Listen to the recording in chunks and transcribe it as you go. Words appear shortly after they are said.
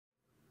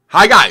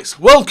Hi guys,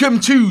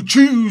 welcome to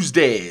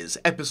Tuesday's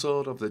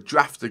episode of the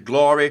Draft of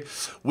Glory.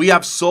 We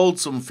have sold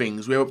some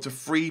things. We're up to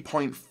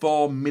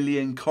 3.4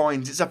 million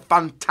coins. It's a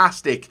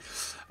fantastic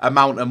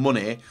amount of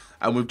money.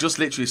 And we've just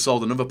literally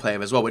sold another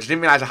player as well, which I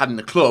didn't realise I had in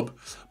the club.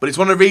 But it's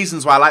one of the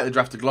reasons why I like the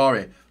Draft of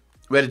Glory.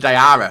 We had a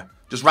Diarra,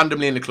 just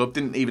randomly in the club.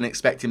 Didn't even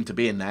expect him to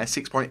be in there.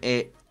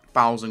 6.8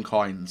 thousand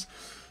coins.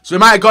 So we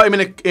might have got him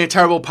in a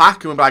terrible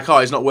pack. And we're like,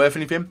 oh, he's not worth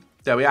anything.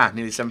 There we are,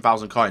 nearly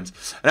 7,000 coins.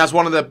 And that's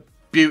one of the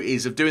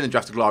beauties of doing the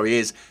Draft of Glory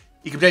is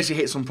you can potentially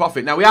hit some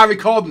profit. Now, we are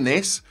recording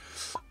this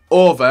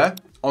over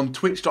on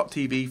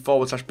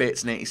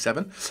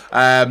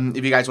twitch.tv/BATESON87.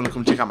 If you guys want to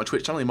come check out my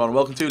Twitch channel, you're more than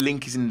welcome to.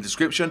 Link is in the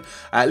description.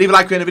 Leave a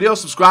like on the video,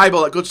 subscribe,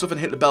 all that good stuff,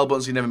 and hit the bell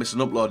button so you never miss an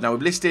upload. Now,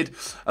 we've listed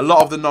a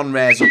lot of the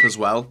non-rares up as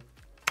well,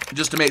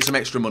 just to make some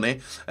extra money,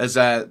 as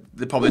they're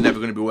probably never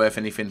going to be worth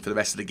anything for the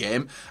rest of the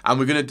game. And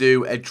we're going to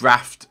do a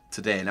draft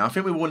today. Now, I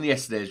think we won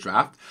yesterday's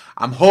draft.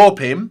 I'm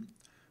hoping,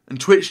 and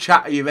Twitch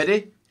chat, are you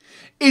ready?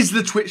 Is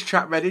the Twitch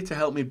chat ready to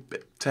help me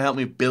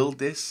build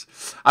this?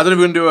 I don't know if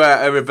we're going to do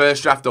a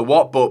reverse draft or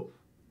what, but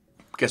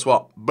guess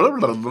what? Blah,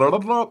 blah, blah, blah,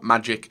 blah.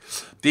 Magic.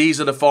 These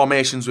are the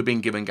formations we've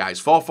been given,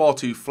 guys.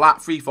 4-4-2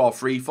 flat,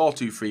 3-4-3,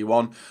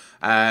 4-2-3-1,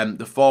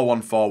 the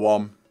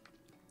 4-1-4-1,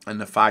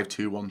 and the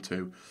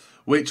 5-2-1-2.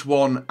 Which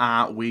one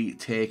are we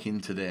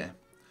taking today?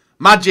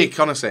 Magic,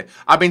 honestly.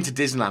 I've been to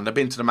Disneyland. I've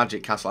been to the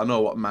Magic Castle. I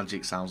know what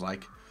magic sounds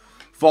like.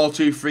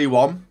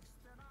 4-2-3-1.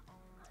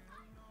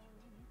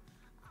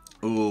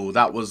 Ooh,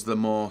 that was the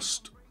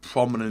most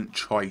prominent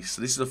choice.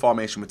 This is the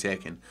formation we're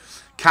taking.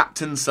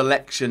 Captain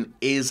selection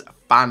is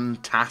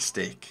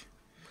fantastic.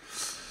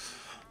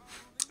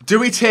 Do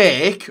we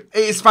take...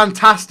 It's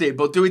fantastic,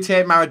 but do we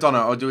take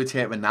Maradona or do we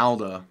take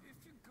Ronaldo?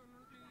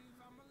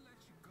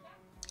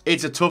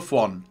 It's a tough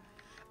one.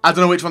 I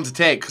don't know which one to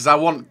take because I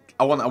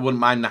wouldn't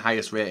mind the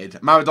highest rated.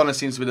 Maradona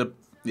seems to be the...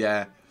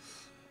 Yeah.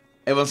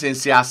 Everyone's saying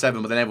CR7,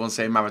 but then everyone's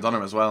saying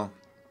Maradona as well.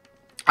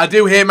 I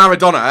do hear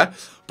Maradona,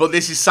 but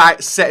this is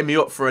setting me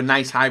up for a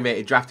nice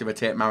high-rated draft if I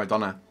take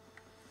Maradona.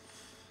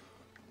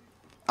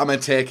 I'm going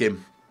to take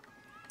him.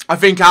 I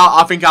think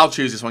I'll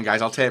choose this one,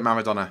 guys. I'll take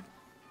Maradona.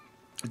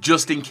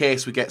 Just in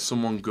case we get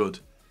someone good.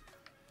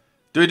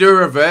 Do we do a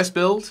reverse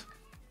build?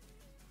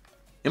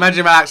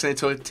 Imagine if I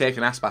accidentally take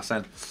an Aspas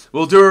then.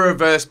 We'll do a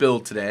reverse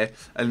build today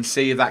and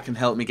see if that can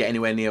help me get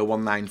anywhere near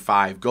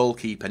 195.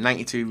 Goalkeeper,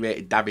 92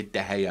 rated David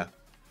De Gea.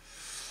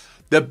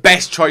 The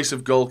best choice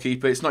of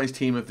goalkeeper. It's not his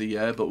team of the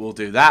year, but we'll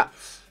do that.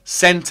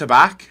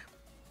 Centre-back.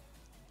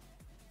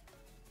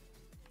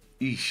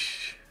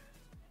 Eesh.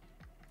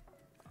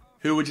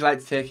 Who would you like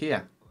to take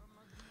here?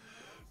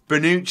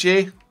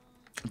 Bonucci.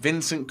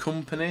 Vincent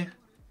Kompany.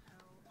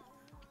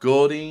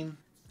 Godin.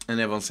 And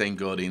everyone's saying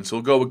Godin. So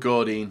we'll go with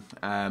Godin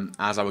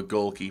as our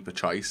goalkeeper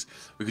choice.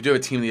 We could do a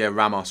team of the year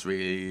Ramos,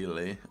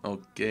 really.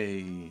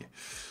 Okay.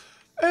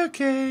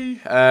 Okay.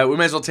 We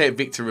may as well take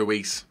Victor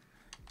Ruiz.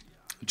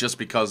 Just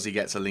because he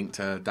gets a link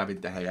to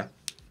David De Gea.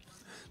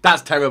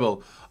 That's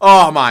terrible.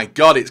 Oh my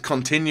god, it's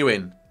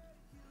continuing.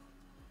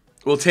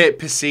 We'll take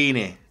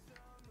Piscini.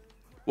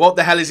 What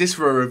the hell is this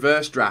for a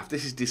reverse draft?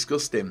 This is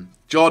disgusting.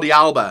 Jordi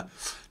Alba.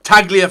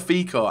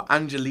 Tagliafico.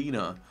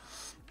 Angelino.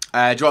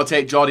 Do you want to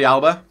take Jordi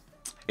Alba?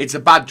 It's a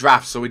bad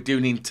draft, so we do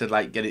need to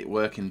get it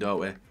working, don't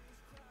we?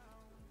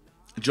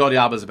 Jordi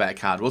Alba's a better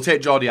card. We'll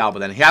take Jordi Alba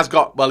then. He has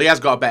got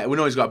a better... We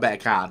know he's got a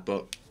better card,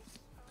 but...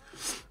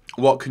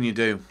 What can you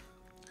do?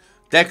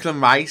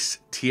 Declan Rice,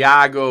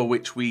 Thiago,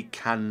 which we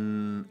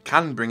can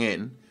bring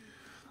in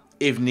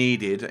if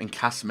needed, and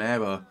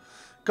Casemiro.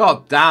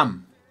 God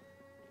damn.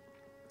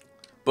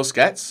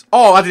 Busquets.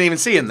 Oh, I didn't even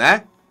see him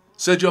there.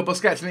 Sergio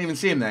Busquets, didn't even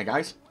see him there,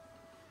 guys.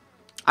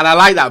 And I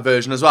like that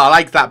version as well. I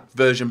like that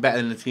version better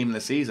than the team of the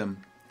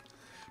season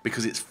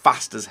because it's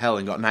fast as hell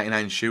and got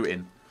 99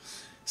 shooting.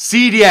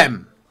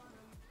 CDM.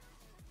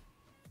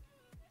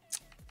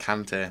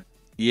 Kante.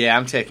 Yeah,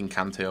 I'm taking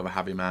Kante over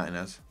Javi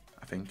Martinez,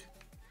 I think.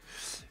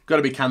 Got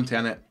to be Kante,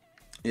 innit?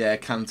 Yeah,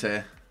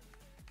 Kante.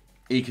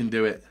 He can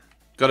do it.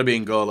 Got to be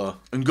N'Golo.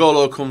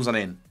 N'Golo comes on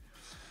in.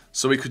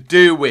 So we could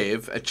do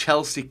with a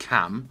Chelsea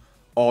cam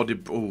or...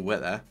 Oh,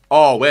 wait there.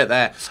 Oh, wait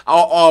there.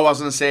 Oh, I was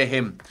going to say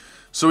him.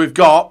 So we've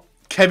got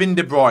Kevin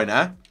De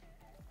Bruyne,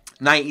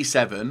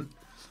 97.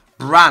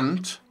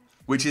 Brandt,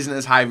 which isn't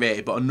as high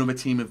rated, but another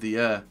team of the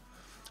year.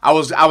 I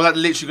was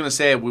literally going to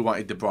say we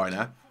wanted De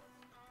Bruyne.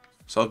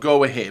 So I'll go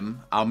with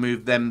him. I'll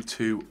move them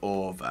two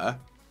over.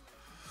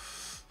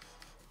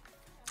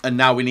 And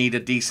now we need a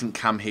decent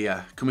cam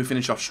here. Can we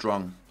finish off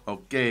strong?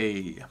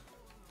 Okay.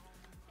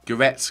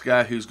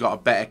 Goretzka, who's got a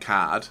better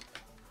card.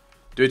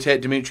 Do we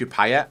take Dimitri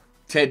Payet?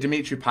 Take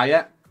Dimitri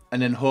Payet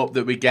and then hope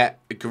that we get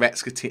a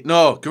Goretzka team.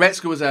 No,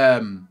 Goretzka was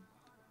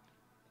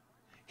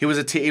he was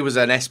an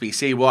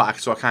SBC,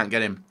 so I can't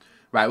get him.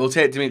 Right, we'll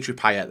take Dimitri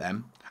Payet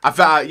then. I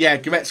thought, yeah,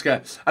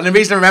 Goretzka. And the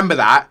reason I remember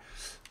that.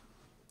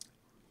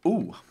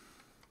 Ooh.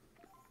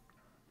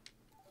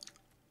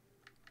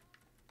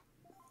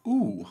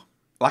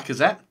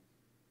 Lacazette.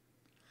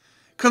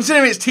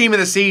 Considering it's team of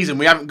the season,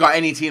 we haven't got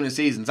any team of the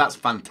seasons. That's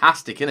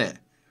fantastic, isn't it?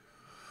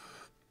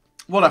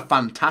 What a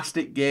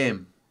fantastic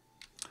game.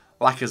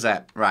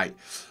 Lacazette. Right.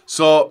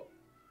 So,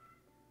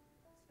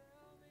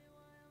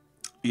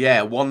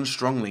 yeah, one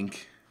strong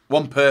link.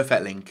 One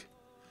perfect link.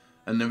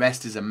 And the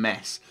rest is a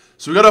mess.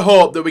 So we've got to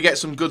hope that we get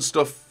some good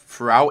stuff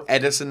throughout.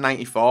 Edison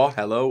 94.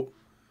 Hello.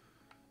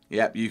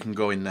 Yep, you can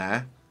go in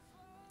there.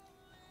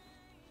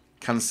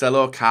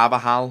 Cancelo,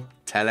 Carvajal,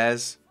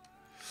 Tellez.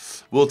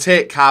 We'll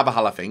take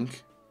Carvajal, I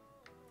think.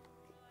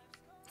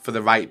 For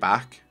the right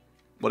back.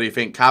 What do you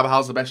think?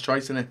 Carvajal's the best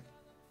choice, isn't he?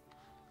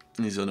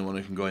 And he's the only one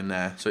who can go in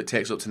there. So it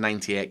takes up to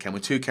 98 chem. We're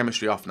 2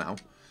 chemistry off now.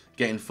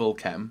 Getting full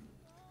chem.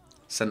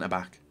 Centre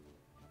back.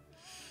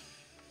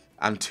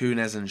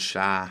 Antunes and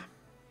Shah.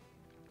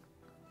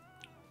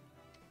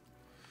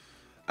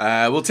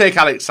 We'll take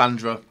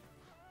Alexandra.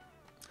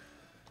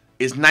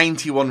 It's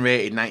 91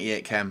 rated,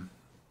 98 chem.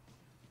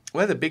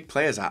 Where are the big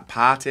players at?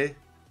 Party.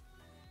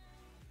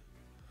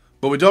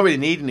 But we don't really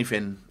need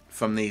anything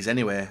from these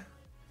anyway.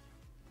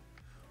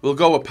 We'll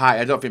go with Party.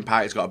 I don't think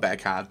Party's got a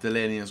better card.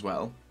 Delaney as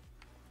well.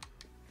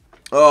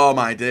 Oh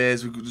my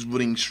days. We're just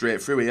running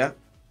straight through here.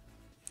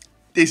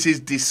 This is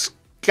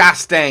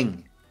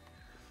disgusting.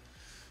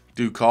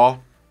 Ducor.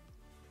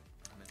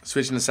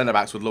 Switching the centre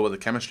backs would lower the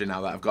chemistry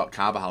now that I've got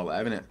Carvajal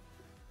there, isn't it?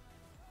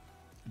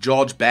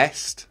 George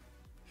Best.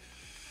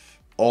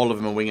 All of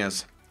them are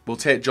wingers. We'll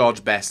take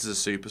George Best as a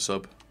super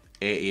sub.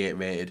 88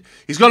 rated.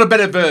 He's got a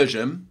better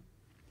version.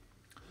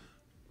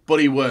 But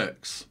he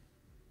works.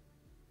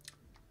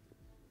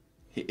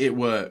 It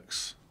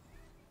works.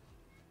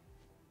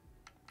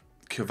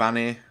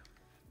 Cavani.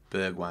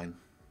 Bergwijn.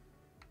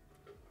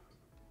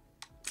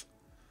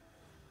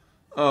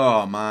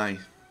 Oh my.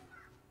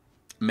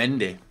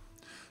 Mendy.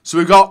 So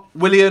we've got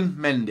William,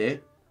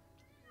 Mendy.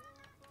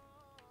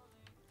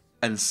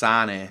 And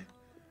Sane.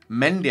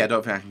 Mendy I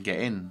don't think I can get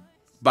in.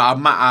 But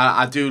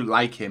I do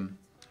like him.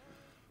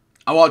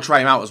 I want to try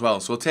him out as well.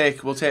 So we'll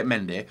take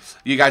Mendy.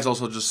 You guys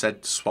also just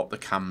said swap the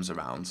cams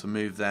around. So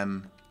move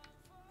them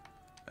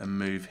and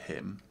move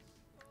him.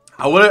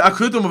 I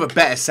could have done with a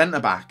better centre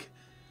back.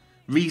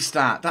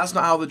 Restart. That's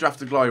not how the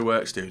Draft of Glory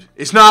works, dude.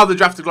 It's not how the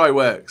Draft of Glory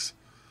works.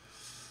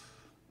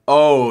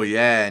 Oh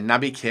yeah,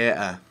 Naby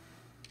Keita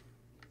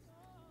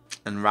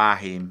and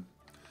Raheem.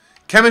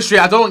 Chemistry.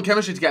 I don't want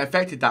chemistry to get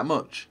affected that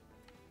much.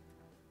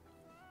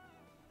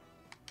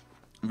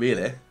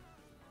 Really?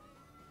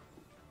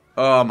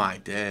 Oh my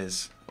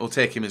days. We'll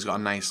take him. He's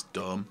got a nice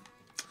dome.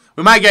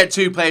 We might get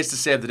 2 players to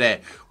save the day.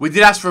 We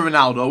did ask for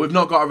Ronaldo. We've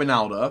not got a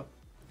Ronaldo.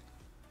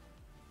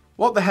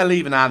 What the hell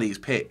even are these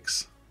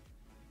picks?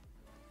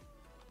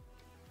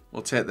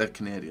 We'll take the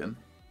Canadian.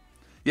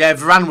 Yeah,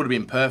 Varane would have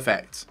been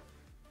perfect.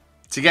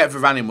 To get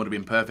Varane in would have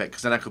been perfect.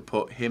 Because then I could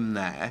put him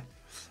there.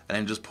 And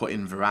then just put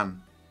in Varane.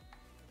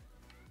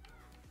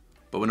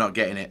 But we're not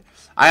getting it.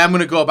 I am going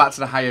to go back to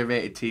the higher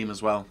rated team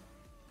as well.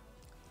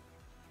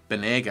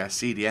 Benega,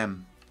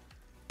 CDM.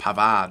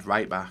 Pavard,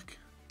 right back.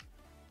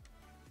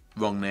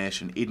 Wrong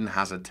nation. Eden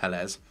Hazard,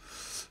 Tellez.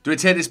 Do we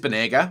take this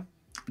Benega?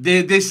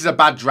 This is a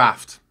bad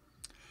draft.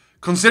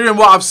 Considering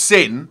what I've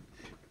seen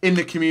in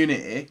the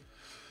community.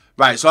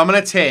 Right, so I'm going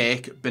to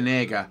take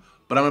Benega.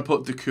 But I'm going to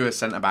put Dukua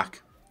centre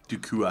back.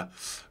 Dukua.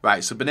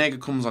 Right, so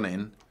Benega comes on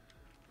in.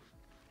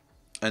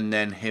 And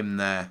then him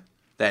there.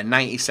 There,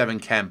 97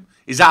 chem.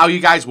 Is that how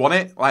you guys want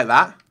it? Like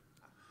that?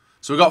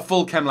 So we got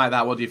full chem like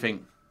that. What do you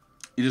think?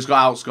 You just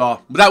got to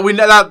outscore.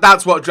 But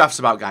that's what draft's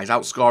about, guys.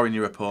 Outscoring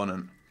your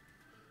opponent.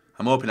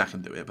 I'm hoping I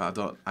can do it, but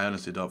I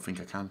honestly don't think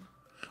I can.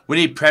 We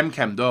need Prem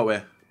Chem, don't we?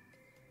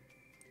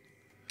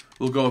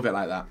 We'll go a bit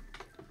like that.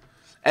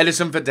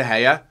 Edison for De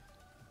Gea.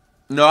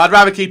 No, I'd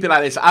rather keep it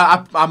like this.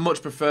 I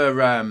much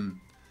prefer...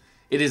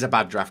 it is a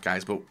bad draft,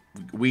 guys, but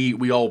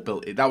we all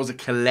built it. That was a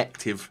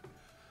collective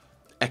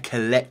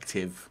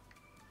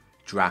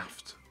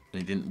draft.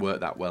 And it didn't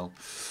work that well.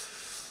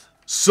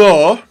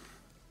 So...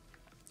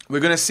 we're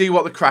going to see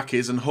what the crack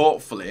is and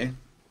hopefully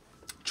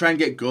try and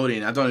get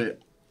Godin. I'm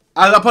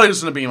probably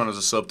just going to bring him on as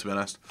a sub, to be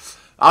honest.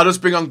 I'll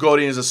just bring on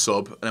Godin as a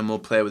sub and then we'll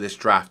play with this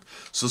draft.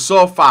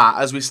 So far,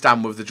 as we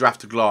stand with the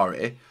Draft of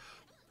Glory,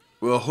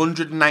 we're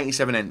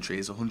 197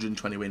 entries,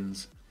 120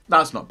 wins.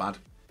 That's not bad.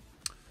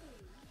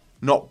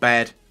 Not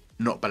bad.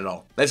 Not bad at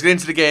all. Let's get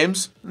into the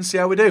games and see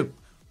how we do.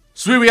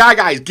 So here we are,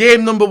 guys.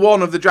 Game number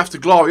 1 of the Draft of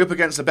Glory up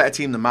against a better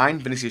team than mine.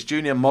 Vinicius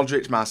Jr.,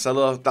 Modric,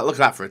 Marcelo. Look at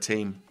that for a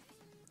team.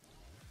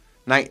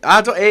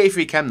 I don't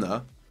 83 chem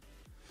though.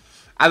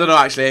 I don't know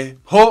actually.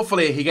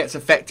 Hopefully he gets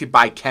affected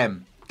by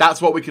chem.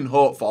 That's what we can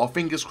hope for.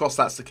 Fingers crossed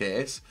that's the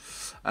case.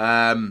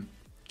 And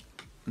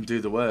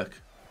do the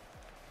work.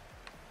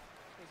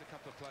 There's a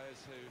couple of players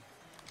who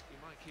you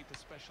might keep a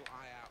special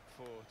eye out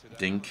for today.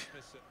 Dink.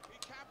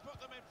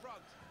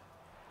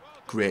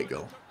 Great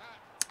goal.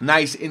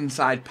 Nice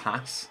inside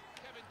pass.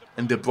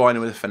 And De Bruyne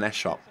with a finesse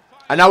shot.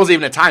 And that wasn't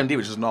even a timed,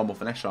 which was a normal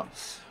finesse shot.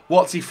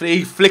 What's he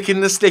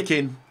flicking the stick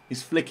in?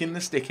 He's flicking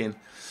the stick in.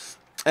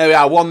 There we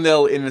are,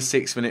 1-0 in the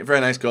 6th minute.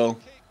 Very nice goal.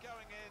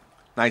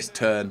 Nice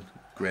turn.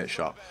 Great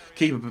shot.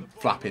 Keeper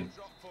flapping.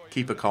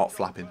 Keeper caught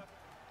flapping.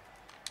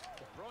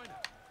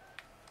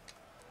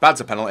 That's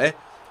a penalty.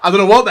 I don't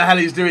know what the hell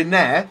he's doing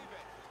there.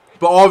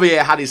 But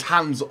Aurier had his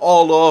hands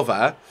all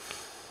over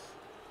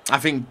I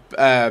think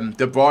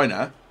De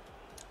Bruyne.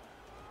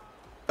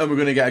 And we're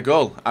going to get a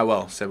goal. I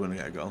well, said we're going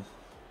to get a goal.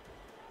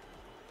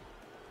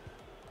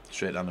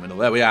 Straight down the middle.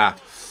 There we are.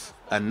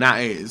 And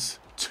that is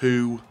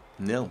 2-0.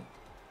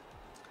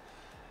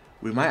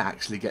 We might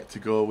actually get to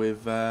go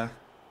with...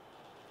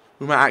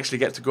 we might actually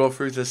get to go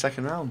through to the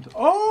second round.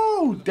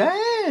 Oh,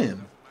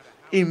 damn.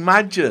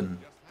 Imagine.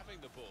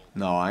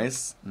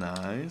 Nice.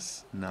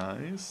 Nice.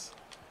 Nice.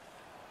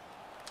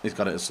 He's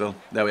got it still.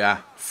 There we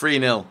are.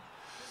 3-0.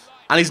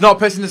 And he's not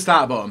pressing the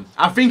start button.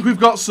 I think we've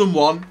got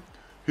someone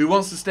who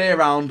wants to stay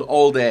around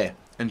all day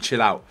and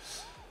chill out.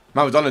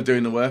 Maradona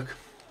doing the work.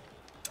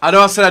 I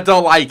know I said I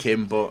don't like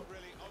him, but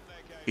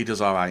he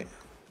does alright.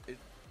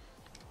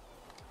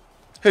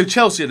 Who?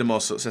 Chelsea are the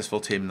most successful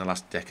team in the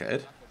last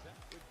decade.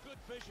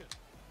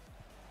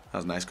 That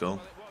was a nice goal.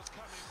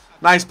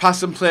 Nice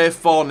pass and play,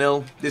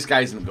 4-0. This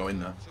guy isn't going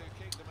though.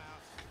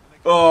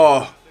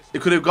 Oh, he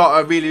could have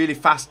got a really, really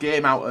fast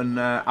game out and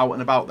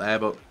about there,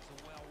 but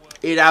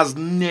it has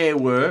near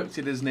worked.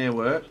 It has near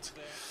worked.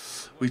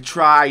 We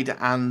tried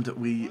and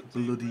we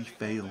bloody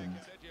failed.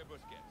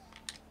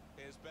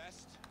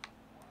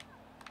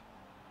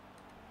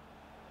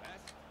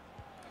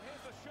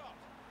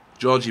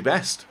 Georgie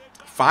Best,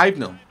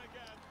 5-0.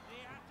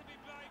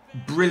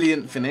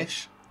 Brilliant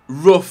finish.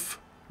 Rough.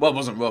 Well, it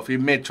wasn't rough. He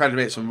tried to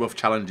make some rough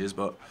challenges,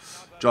 but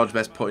George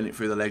Best putting it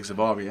through the legs of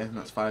Aurier, and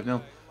that's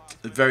 5-0.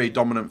 A very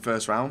dominant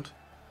first round.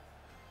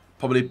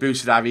 Probably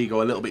boosted our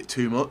ego a little bit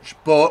too much,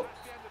 but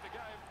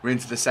we're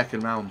into the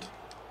second round.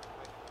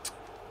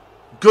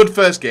 Good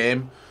first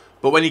game,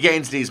 but when you get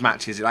into these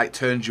matches, it like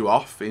turns you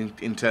off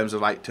in terms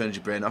of like turns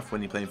your brain off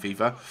when you're playing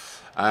FIFA.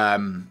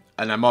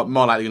 And I'm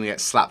more likely going to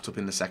get slapped up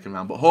in the second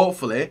round. But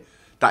hopefully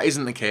that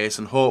isn't the case,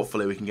 and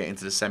hopefully we can get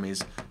into the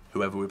semis,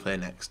 whoever we play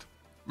next.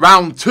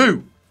 Round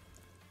 2.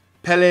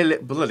 Pele,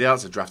 bloody hell,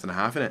 that's a draft and a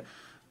half, isn't it?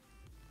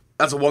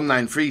 That's a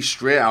 193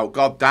 straight out.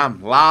 God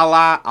damn.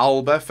 Lala,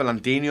 Alba,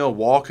 Fernandinho,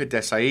 Walker,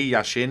 Desai,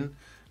 Yashin,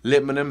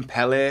 Littmann,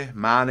 Pele,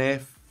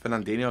 Mane,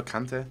 Fernandinho,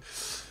 Kante.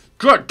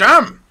 God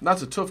damn.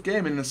 That's a tough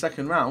game in the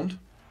second round.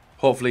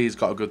 Hopefully he's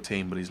got a good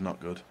team, but he's not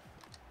good.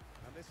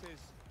 And this is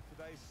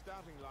today's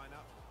starting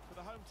lineup for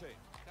the home team.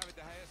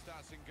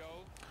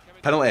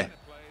 Penalty.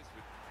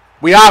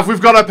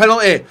 We've got a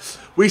penalty.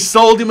 We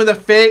sold him with a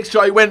fake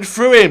shot. It went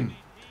through him.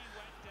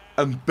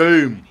 And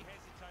boom.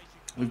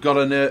 We've got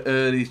an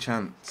early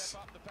chance.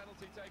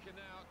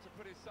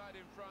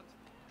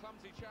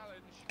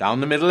 Down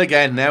the middle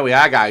again. There we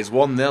are, guys.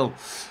 1-0.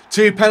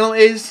 2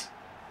 penalties.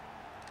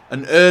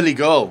 An early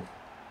goal.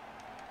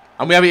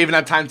 And we haven't even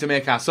had time to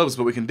make our subs,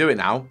 but we can do it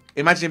now.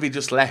 Imagine if he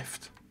just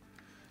left.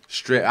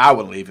 Straight. I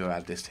wouldn't leave if I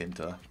had this team,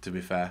 to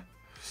be fair.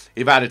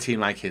 If I had a team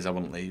like his, I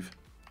wouldn't leave.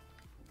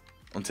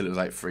 Until it was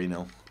like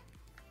 3-0.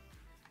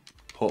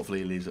 Hopefully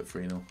he leaves at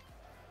 3-0.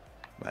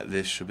 Right,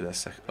 this should be their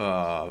second.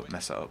 Oh,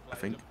 mess it up, I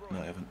think.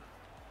 No, I haven't.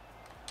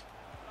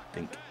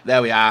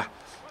 There we are.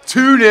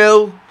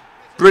 2-0.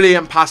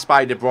 Brilliant pass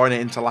by De Bruyne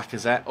into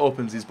Lacazette.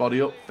 Opens his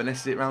body up.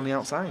 Finesses it around the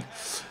outside.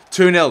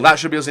 2-0. That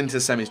should be us into the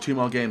semis. 2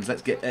 more games.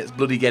 Let's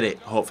bloody get it.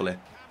 Hopefully.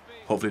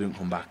 Hopefully don't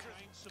come back.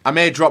 I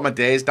may drop my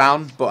days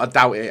down, but I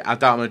doubt it. I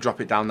doubt I'm going to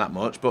drop it down that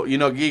much. But, you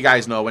know, you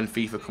guys know when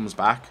FIFA comes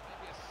back.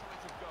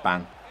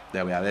 Bang.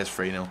 There we are. There's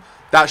 3-0.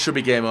 That should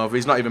be game over.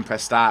 He's not even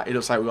pressed start. It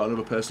looks like we've got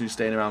another person who's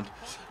staying around.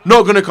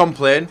 Not going to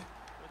complain.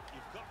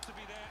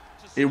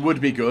 It would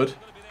be good,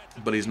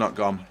 but he's not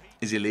gone.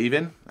 Is he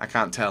leaving? I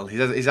can't tell.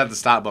 He's had the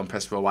start button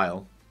pressed for a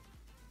while.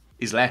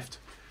 He's left.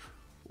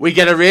 We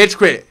get a rage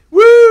quit.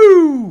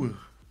 Woo!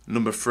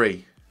 Number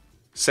 3.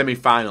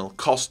 Semi-final.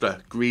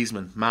 Costa,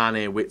 Griezmann,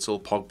 Mane,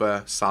 Witsel,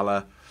 Pogba,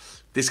 Salah.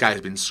 This guy's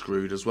been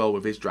screwed as well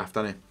with his draft,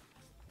 hasn't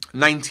he?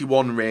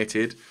 91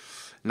 rated,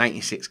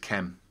 96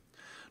 chem.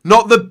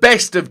 Not the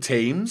best of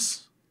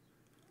teams,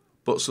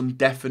 but some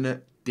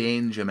definite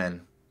danger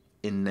men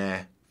in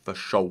there for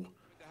sure.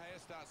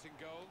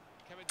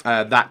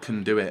 That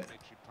can do it.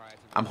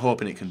 I'm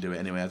hoping it can do it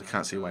anyway. I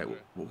can't see why it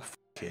will.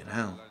 Fucking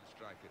hell.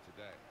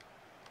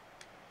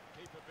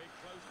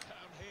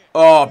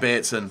 Oh,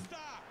 Bateson.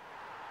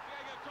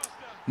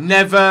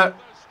 Never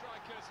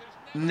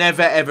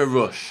ever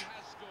rush.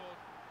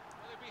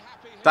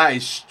 That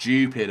is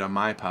stupid on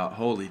my part.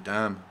 Holy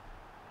damn.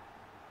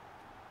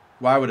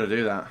 Why would I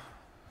do that?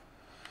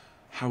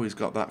 How he's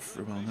got that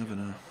through, I'll never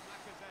know.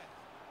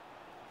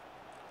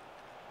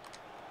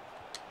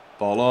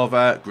 Ball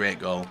over. Great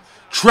goal.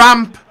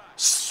 Tramp.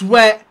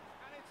 Sweat.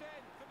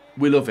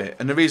 We love it.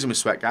 And the reason we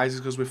sweat, guys,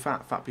 is because we're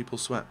fat. Fat people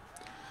sweat.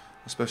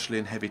 Especially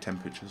in heavy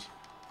temperatures.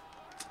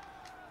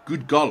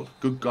 Good goal.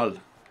 Good goal.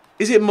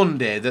 Is it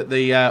Monday that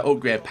the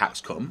upgrade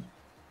packs come?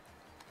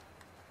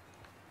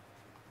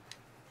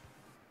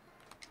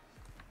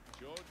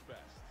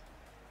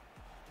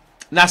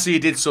 Nasser, you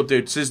did sub,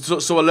 dude. So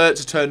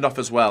alerts are turned off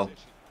as well.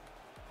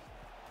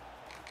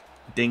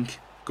 Dink.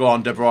 Go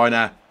on, De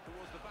Bruyne.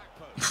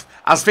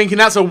 I was thinking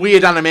that's a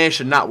weird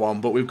animation, that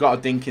one, but we've got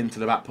a dink into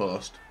the back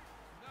post.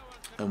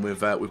 And we've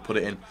put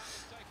it in.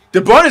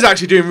 De Bruyne is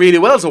actually doing really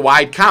well as a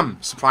wide cam,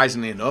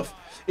 surprisingly enough.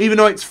 Even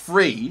though it's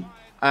free,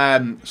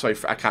 Sorry,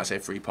 I can't say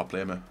free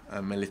properly.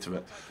 I'm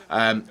illiterate.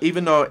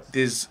 Even though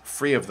there's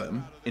 3 of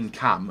them in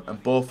cam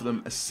and both of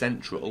them are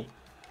central,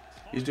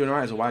 he's doing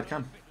alright as a wide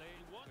cam.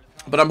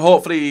 But I'm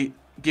hopefully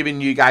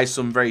giving you guys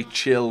some very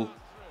chill.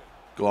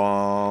 Go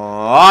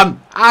on,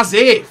 as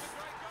if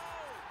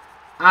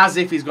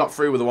he's got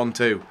through with a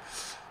 1-2,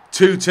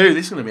 2-2.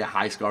 This is going to be a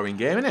high-scoring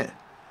game, isn't it?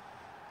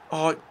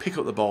 Oh, pick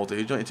up the ball, dude.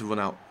 You don't need to run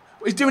out.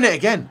 He's doing it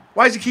again.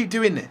 Why does he keep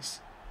doing this?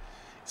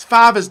 It's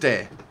Father's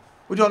Day.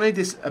 We don't need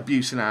this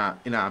abuse in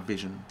our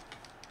vision.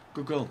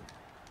 Good goal.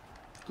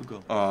 Good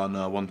goal. Oh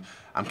no,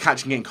 I'm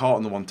getting caught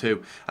on the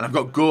 1-2, and I've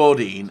got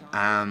Gordine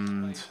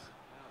and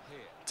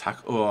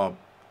oh,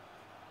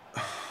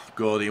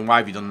 Gordine. Why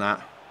have you done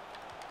that?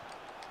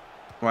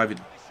 Why have you?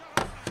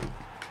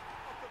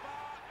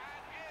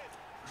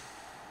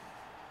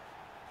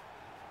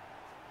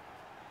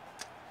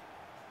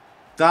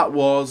 That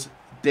was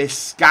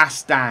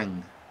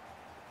disgusting.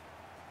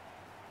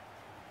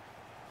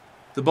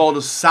 The ball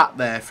just sat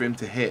there for him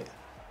to hit.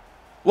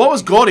 What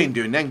was Gordon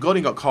doing then?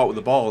 Gordon got caught with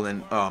the ball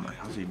and then... Oh my,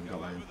 how's he even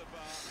got that in?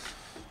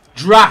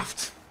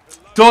 Draft!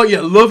 Don't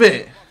you love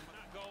it?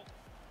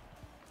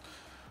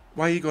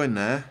 Why are you going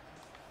there?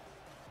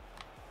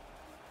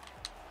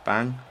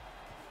 Bang.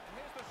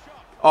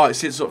 Oh, it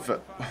sits up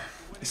for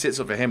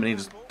him and he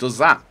just does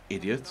that,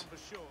 idiot.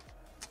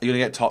 You're going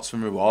to get tots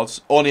from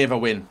rewards. Only if I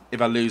win.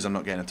 If I lose, I'm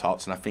not getting a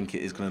tots, and I think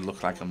it is going to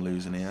look like I'm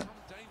losing here.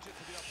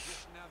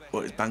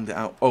 Oh, he's banged it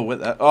out. Oh, with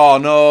that. Oh,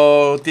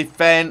 no.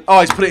 Defend.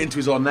 Oh, he's put it into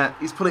his own net.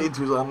 He's put it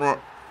into his own net.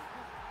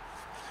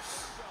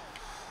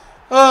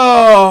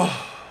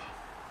 Oh.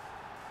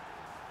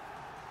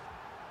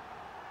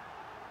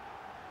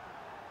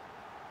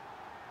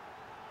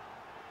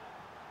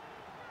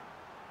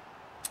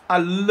 I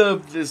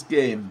love this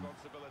game.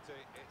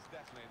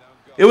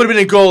 It would have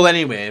been a goal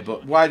anyway,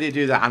 but why did he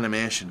do that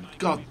animation?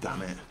 God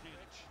damn it.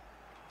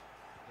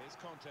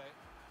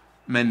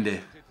 Mendy.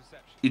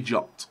 He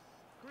dropped.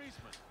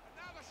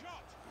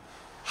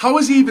 How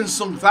has he even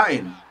sunk that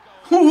in?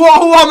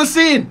 What am I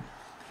seeing?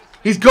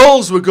 His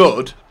goals were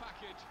good,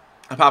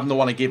 apart from the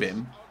one I give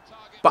him.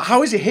 But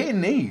how is he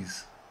hitting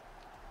these?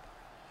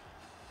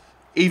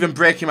 Even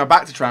breaking my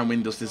back to try and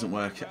win just doesn't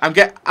work. I'm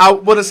getting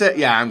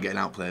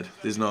outplayed.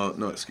 There's no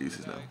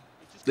excuses now.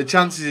 The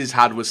chances he's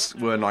had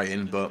were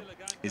annoying, but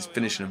he's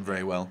finishing them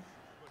very well.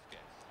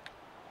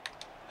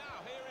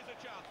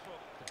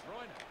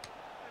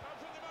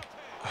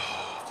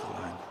 Oh, the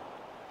line.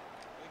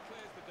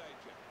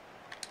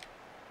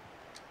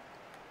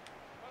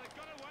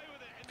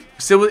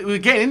 So we're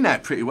getting in there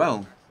pretty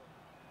well.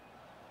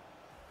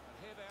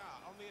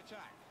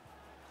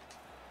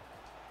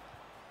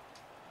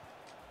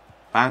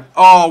 Bang.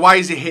 Oh, why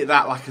has he hit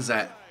that,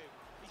 Lacazette?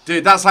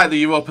 Dude, that's like the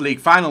Europa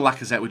League final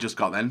Lacazette we just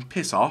got then.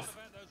 Piss off.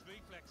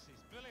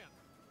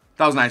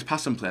 That was a nice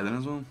pass and play then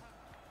as well.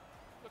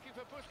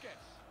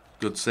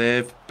 Good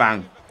save.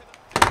 Bang.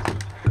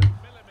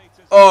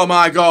 Oh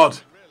my god.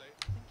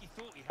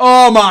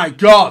 Oh my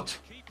god.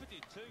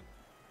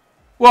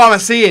 What am I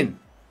seeing?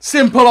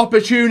 Simple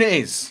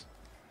opportunities.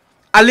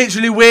 I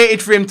literally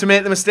waited for him to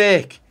make the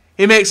mistake.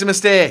 He makes a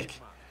mistake.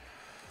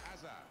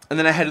 And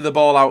then I headed the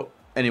ball out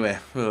anyway.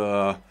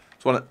 That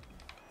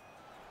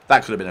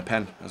could have been a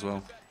pen as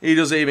well. He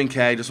doesn't even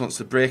care. He just wants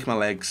to break my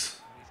legs.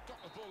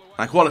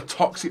 Like, what a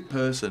toxic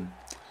person.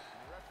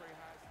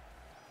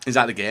 Is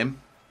that the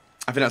game?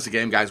 I think that's the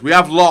game, guys. We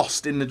have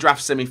lost in the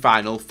draft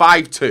semi-final.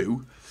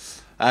 5-2.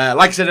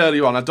 Like I said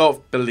earlier on, I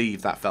don't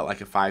believe that felt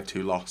like a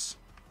 5-2 loss.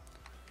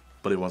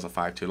 But it was a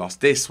 5-2 loss.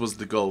 This was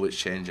the goal which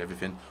changed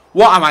everything.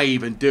 What am I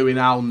even doing?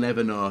 I'll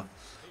never know.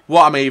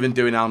 What am I even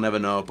doing? I'll never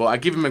know. But I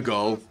give him a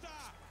goal.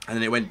 And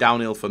then it went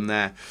downhill from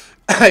there.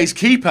 His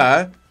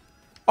keeper...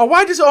 Oh,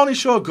 why does it only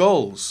show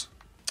goals?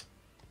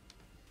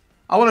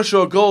 I want to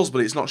show goals, but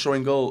it's not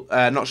showing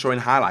not showing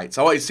highlights.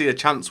 I wanted to see a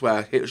chance where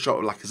I hit a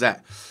shot with Lacazette.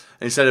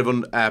 And instead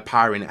of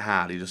powering it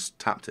hard, he just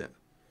tapped it.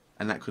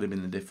 And that could have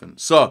been the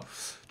difference. So,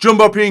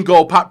 Jumbo Premium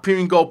Gold Pack,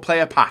 Premium Gold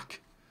Player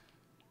Pack.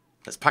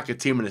 Let's pack a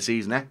team in the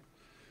season, eh?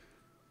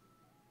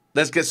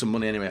 Let's get some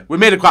money anyway. We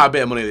made quite a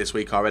bit of money this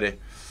week already.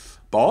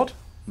 Bored?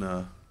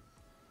 No.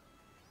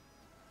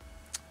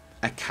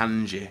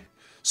 Akanji.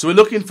 So we're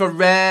looking for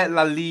rare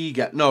La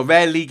Liga. No,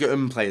 rare Liga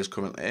players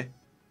currently.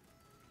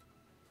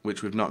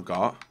 Which we've not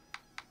got.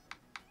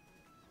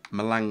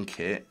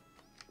 Malankit.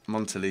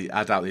 Monteli.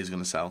 I doubt he's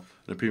going to sell.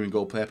 And a Premium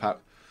Gold Player Pack.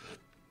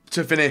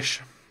 To finish.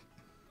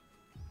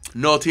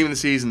 No team in the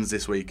seasons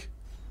this week.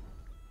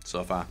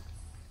 So far.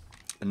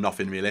 And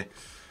nothing really.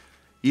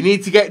 You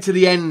need to get to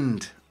the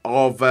end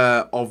of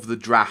the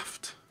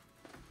draft.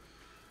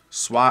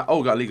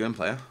 Oh, got a Liga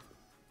player.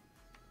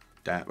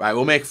 There. Right,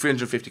 we'll make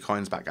 350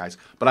 coins back, guys.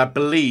 But I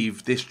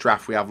believe this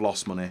draft we have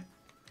lost money.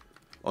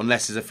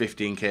 Unless there's a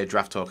 15k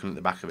draft token at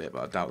the back of it,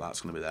 but I doubt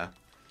that's going to be there.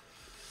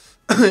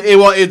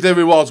 The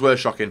rewards were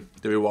shocking.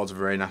 The rewards were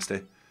very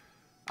nasty.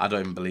 I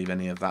don't even believe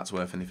any of that's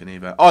worth anything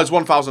either. Oh, it's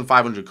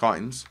 1,500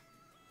 coins.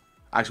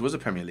 Actually, was a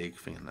Premier League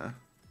thing in there.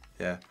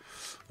 Yeah.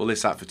 We'll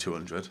list that for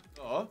 200.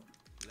 Oh,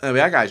 There we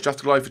are, guys.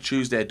 Draft Glory for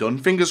Tuesday done.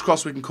 Fingers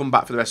crossed we can come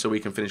back for the rest of the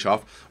week and finish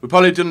off. We're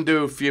probably going to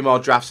do a few more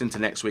drafts into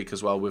next week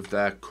as well with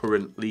the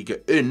current Liga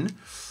 1.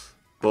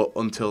 But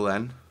until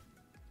then,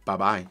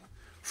 bye-bye.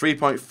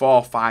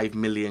 3.45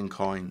 million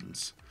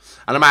coins.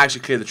 And I might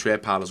actually clear the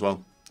trade pile as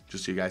well,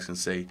 just so you guys can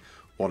see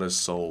what has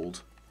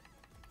sold.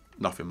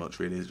 Nothing much,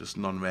 really. It's just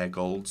non-rare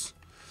golds.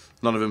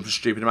 None of them for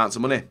stupid amounts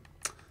of money.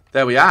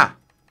 There we are.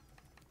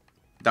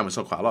 Damn, we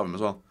sold quite a lot of them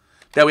as well.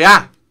 There we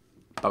are.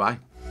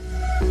 Bye-bye.